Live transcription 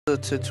A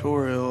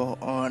tutorial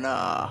on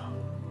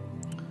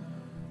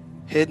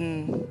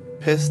hidden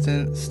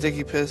piston,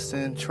 sticky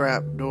piston,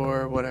 trap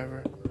door,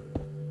 whatever.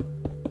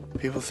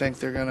 People think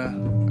they're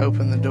gonna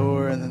open the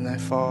door and then they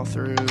fall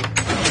through,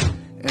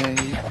 and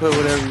you put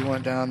whatever you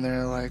want down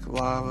there, like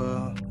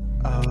lava,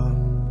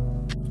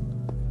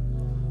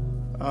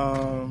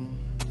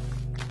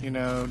 you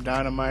know,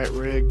 dynamite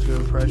rig to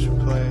a pressure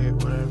plate,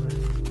 whatever.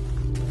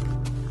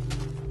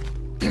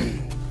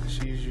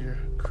 Just use your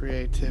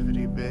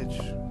creativity,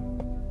 bitch.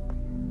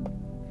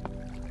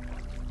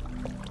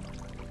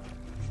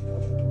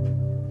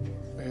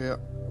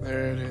 Yep,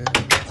 there it is.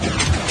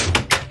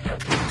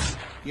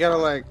 You gotta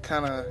like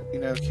kind of, you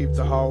know, keep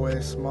the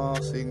hallway small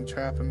so you can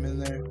trap them in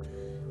there.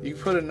 You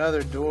can put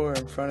another door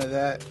in front of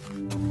that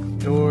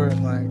door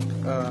and like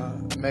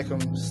make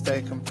them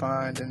stay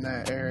confined in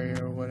that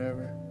area or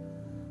whatever.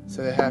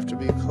 So they have to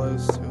be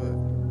close to it.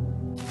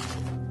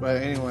 But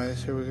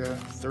anyways, here we go.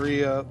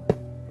 3 up,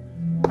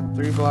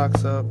 3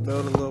 blocks up,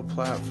 build a little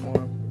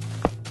platform.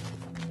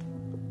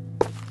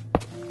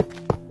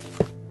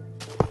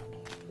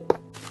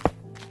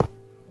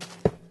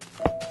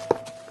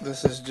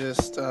 This is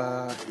just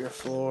your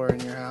floor in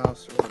your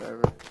house or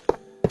whatever.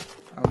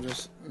 I'm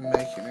just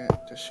making it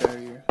to show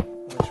you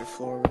what your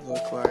floor would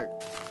look like.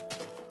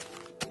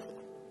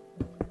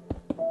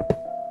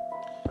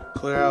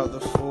 Clear out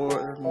the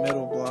 4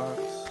 middle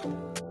blocks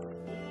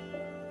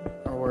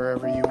or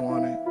wherever you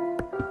want it.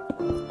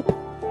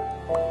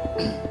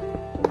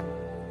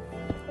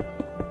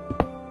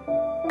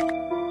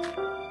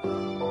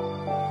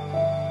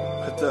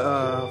 Put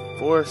the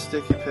 4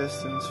 sticky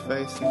pistons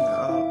facing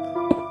up.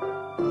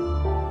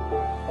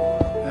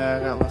 I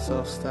got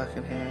myself stuck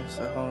in here,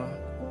 so hold on.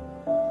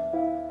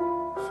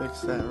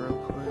 Fix that real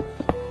quick.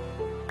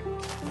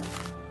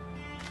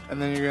 And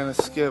then you're gonna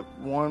skip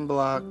 1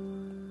 block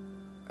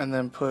and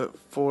then put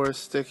 4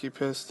 sticky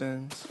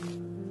pistons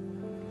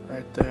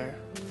right there.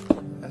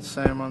 And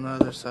same on the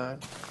other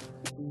side.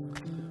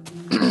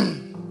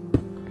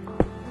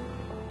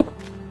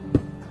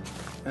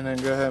 And then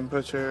go ahead and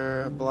put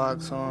your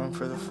blocks on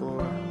for the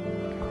floor.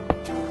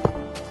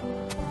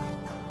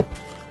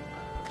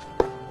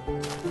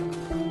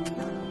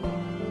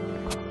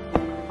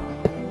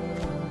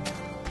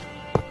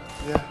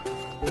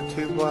 The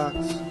 2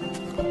 blocks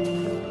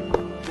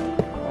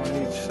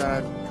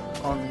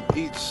on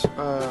each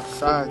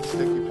side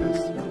sticky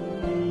piston.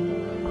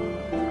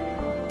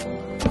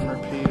 And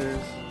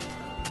repeaters,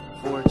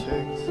 4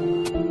 ticks,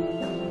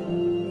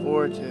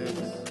 4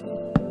 ticks.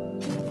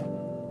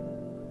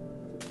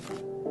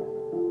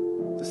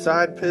 The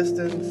side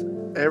pistons,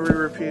 every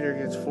repeater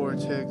gets 4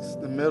 ticks.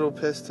 The middle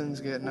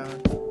pistons get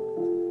 9.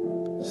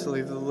 Just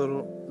leave the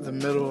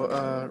middle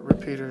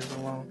repeaters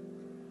alone.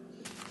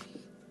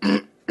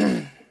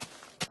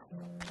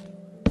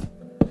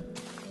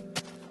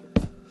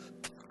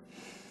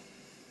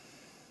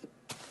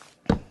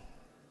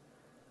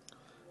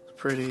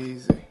 Pretty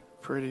easy,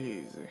 pretty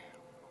easy.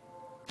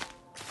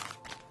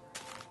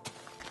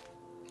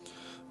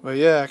 But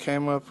yeah, I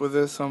came up with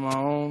this on my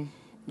own,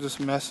 just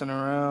messing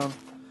around.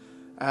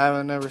 I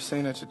haven't never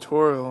seen a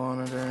tutorial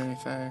on it or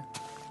anything.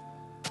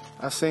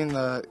 I've seen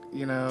the,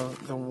 you know,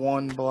 the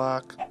 1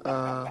 block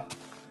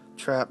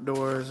trap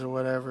doors or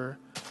whatever.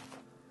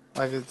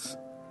 Like it's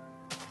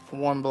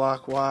 1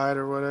 block wide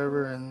or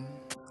whatever, and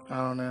I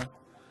don't know.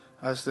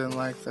 I just didn't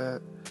like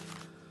that.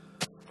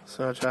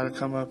 So I try to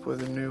come up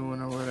with a new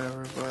one or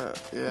whatever, but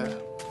yeah.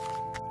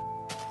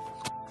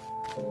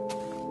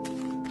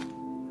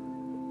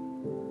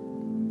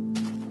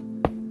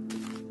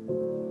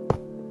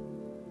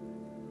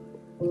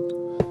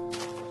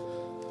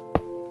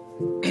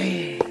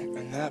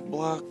 And that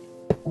block,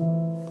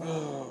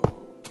 oh.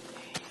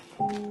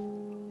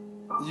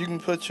 You can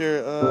put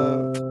your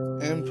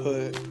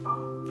input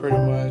pretty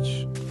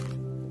much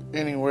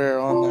anywhere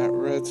on that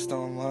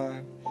redstone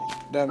line.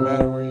 Doesn't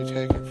matter where you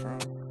take it from.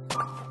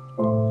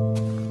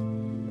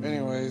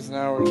 Anyways,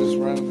 now we're just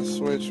running the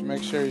switch.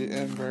 Make sure you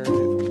invert it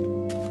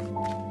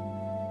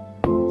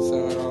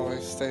so it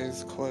always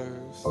stays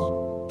closed.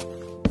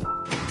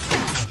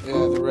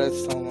 Yeah, the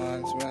redstone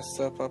line's messed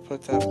up. I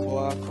put that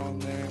block on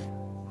there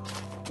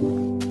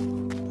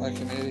like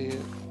an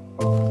idiot.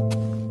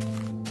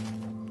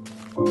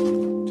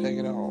 Take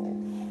it off.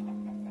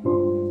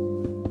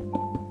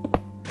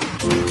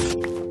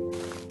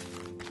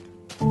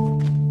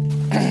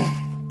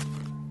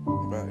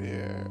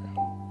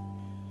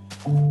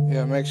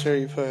 Yeah, make sure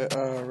you put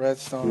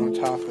redstone on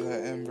top of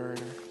that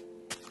inverter,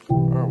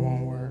 or it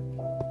won't work.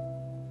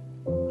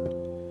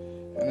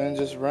 And then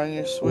just run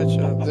your switch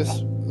up.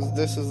 This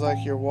is like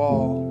your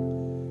wall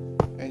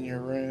in your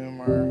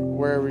room or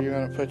wherever you're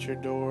gonna put your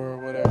door or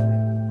whatever.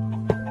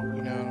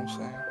 You know what I'm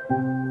saying?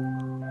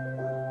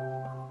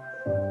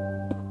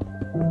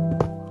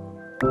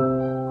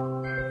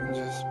 And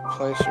just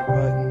place your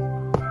button.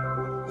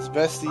 It's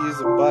best to use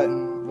a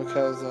button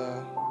because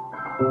the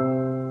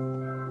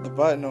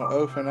button will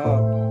open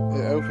up.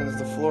 It opens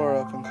the floor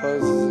up and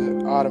closes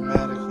it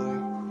automatically,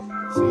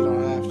 so you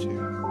don't have to.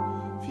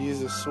 If you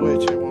use a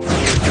switch, it won't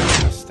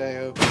stay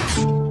open.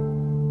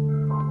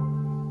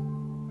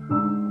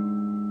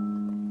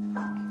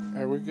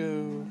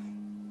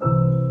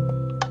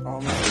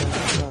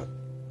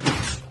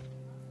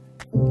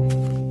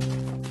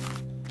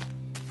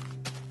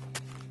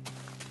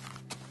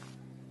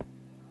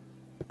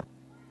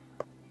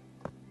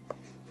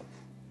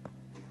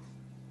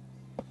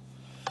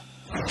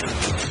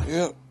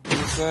 Yep,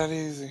 it's that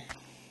easy.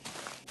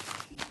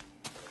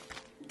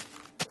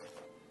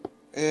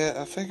 Yeah,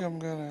 I think I'm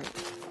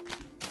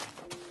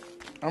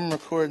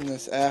recording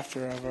this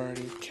after I've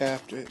already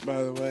capped it,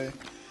 by the way.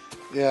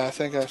 Yeah, I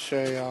think I'll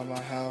show y'all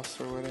my house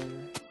or whatever.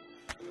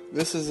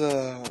 This is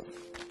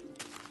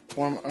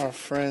one of our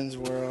friends'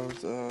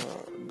 worlds,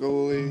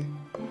 Ghoulie,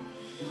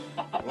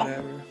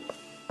 whatever.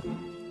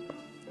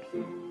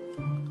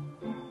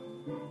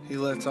 He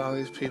lets all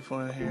these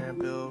people in here and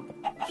build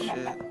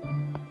shit.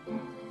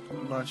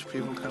 A bunch of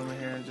people come in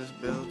here and just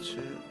build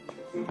shit.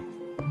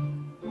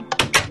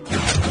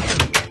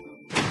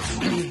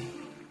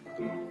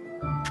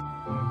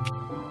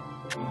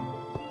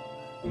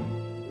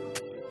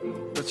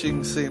 But you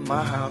can see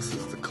my house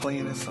is the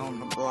cleanest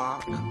on the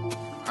block.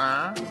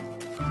 Huh?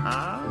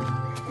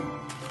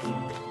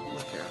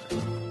 Look at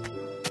it.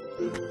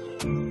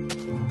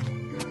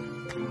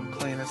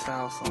 Cleanest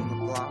house on the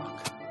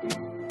block.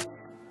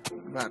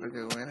 About to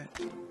go in it.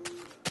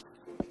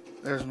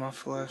 There's my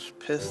flush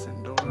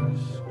piston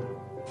doors.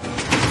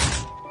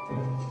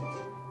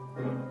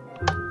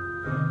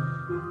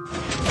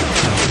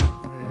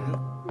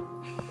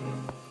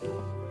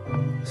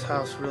 This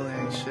house really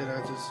ain't shit.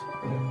 I just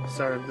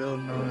started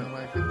building on it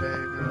like a day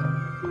ago.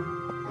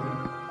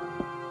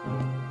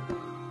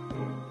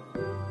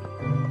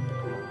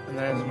 And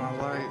there's my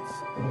lights.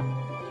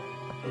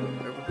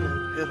 There we go.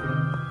 Hit them.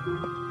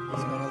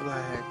 It's gonna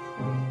lag.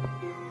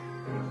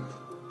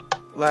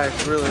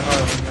 Lags really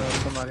hard when you're on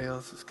somebody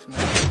else's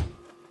connection.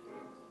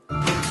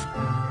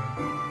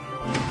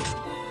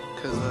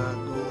 Cause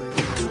Ghoulie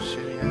has a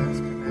shitty ass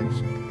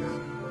connection.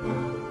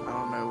 I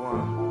don't know why.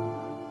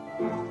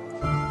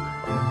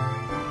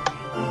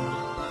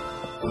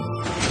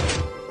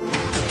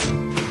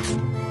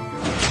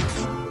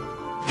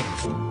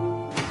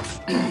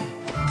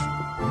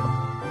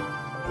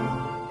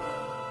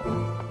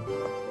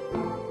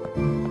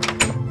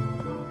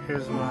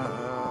 Here's my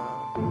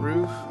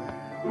roof.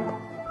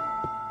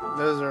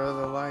 Those are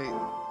other light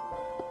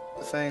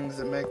things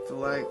that make the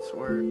lights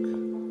work.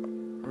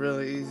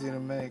 Really easy to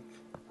make.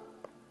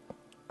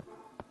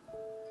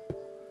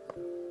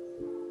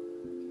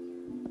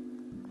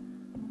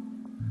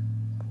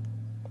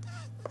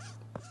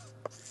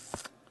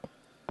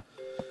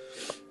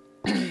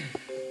 Yep.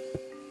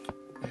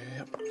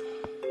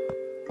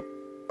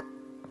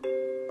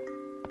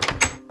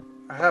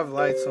 I have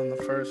lights on the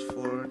first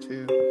floor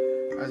too.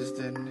 I just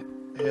didn't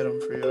hit them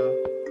for y'all.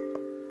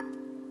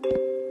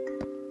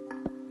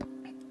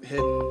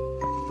 Hidden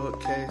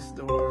bookcase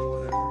door or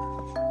whatever.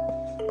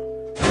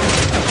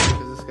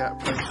 Because it's got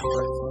pressure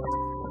lights on it.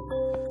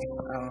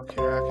 I don't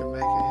care, I can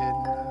make it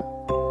hidden now.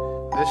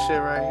 This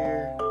shit right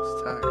here is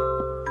tight.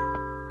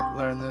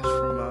 Learned this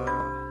from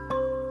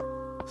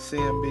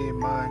CMB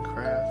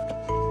Minecraft.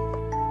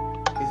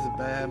 He's a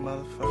bad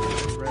motherfucker.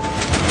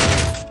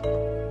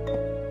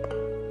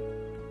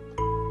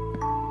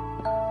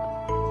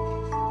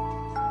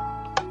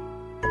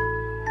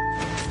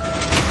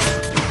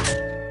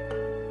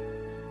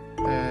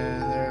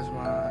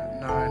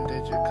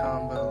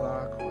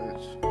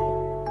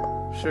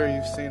 I'm sure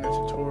you've seen a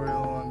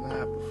tutorial on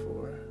that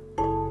before.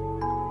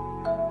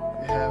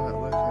 If you haven't,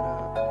 look it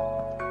up.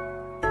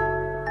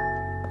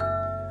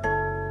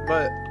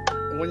 But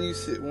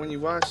when you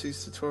watch these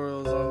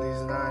tutorials on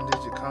these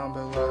 9-digit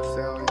combo locks,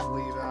 they always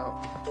leave out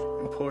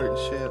important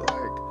shit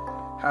like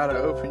how to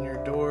open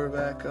your door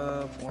back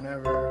up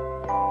whenever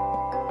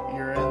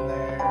you're in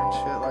there and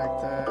shit like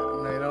that.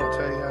 And they don't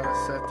tell you how to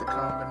set the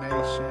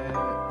combination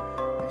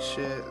and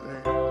shit.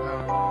 I don't know.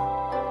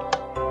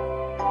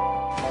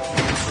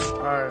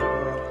 Alright,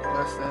 well,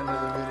 that's the end of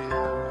the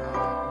video.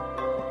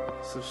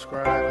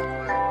 Subscribe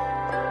and like.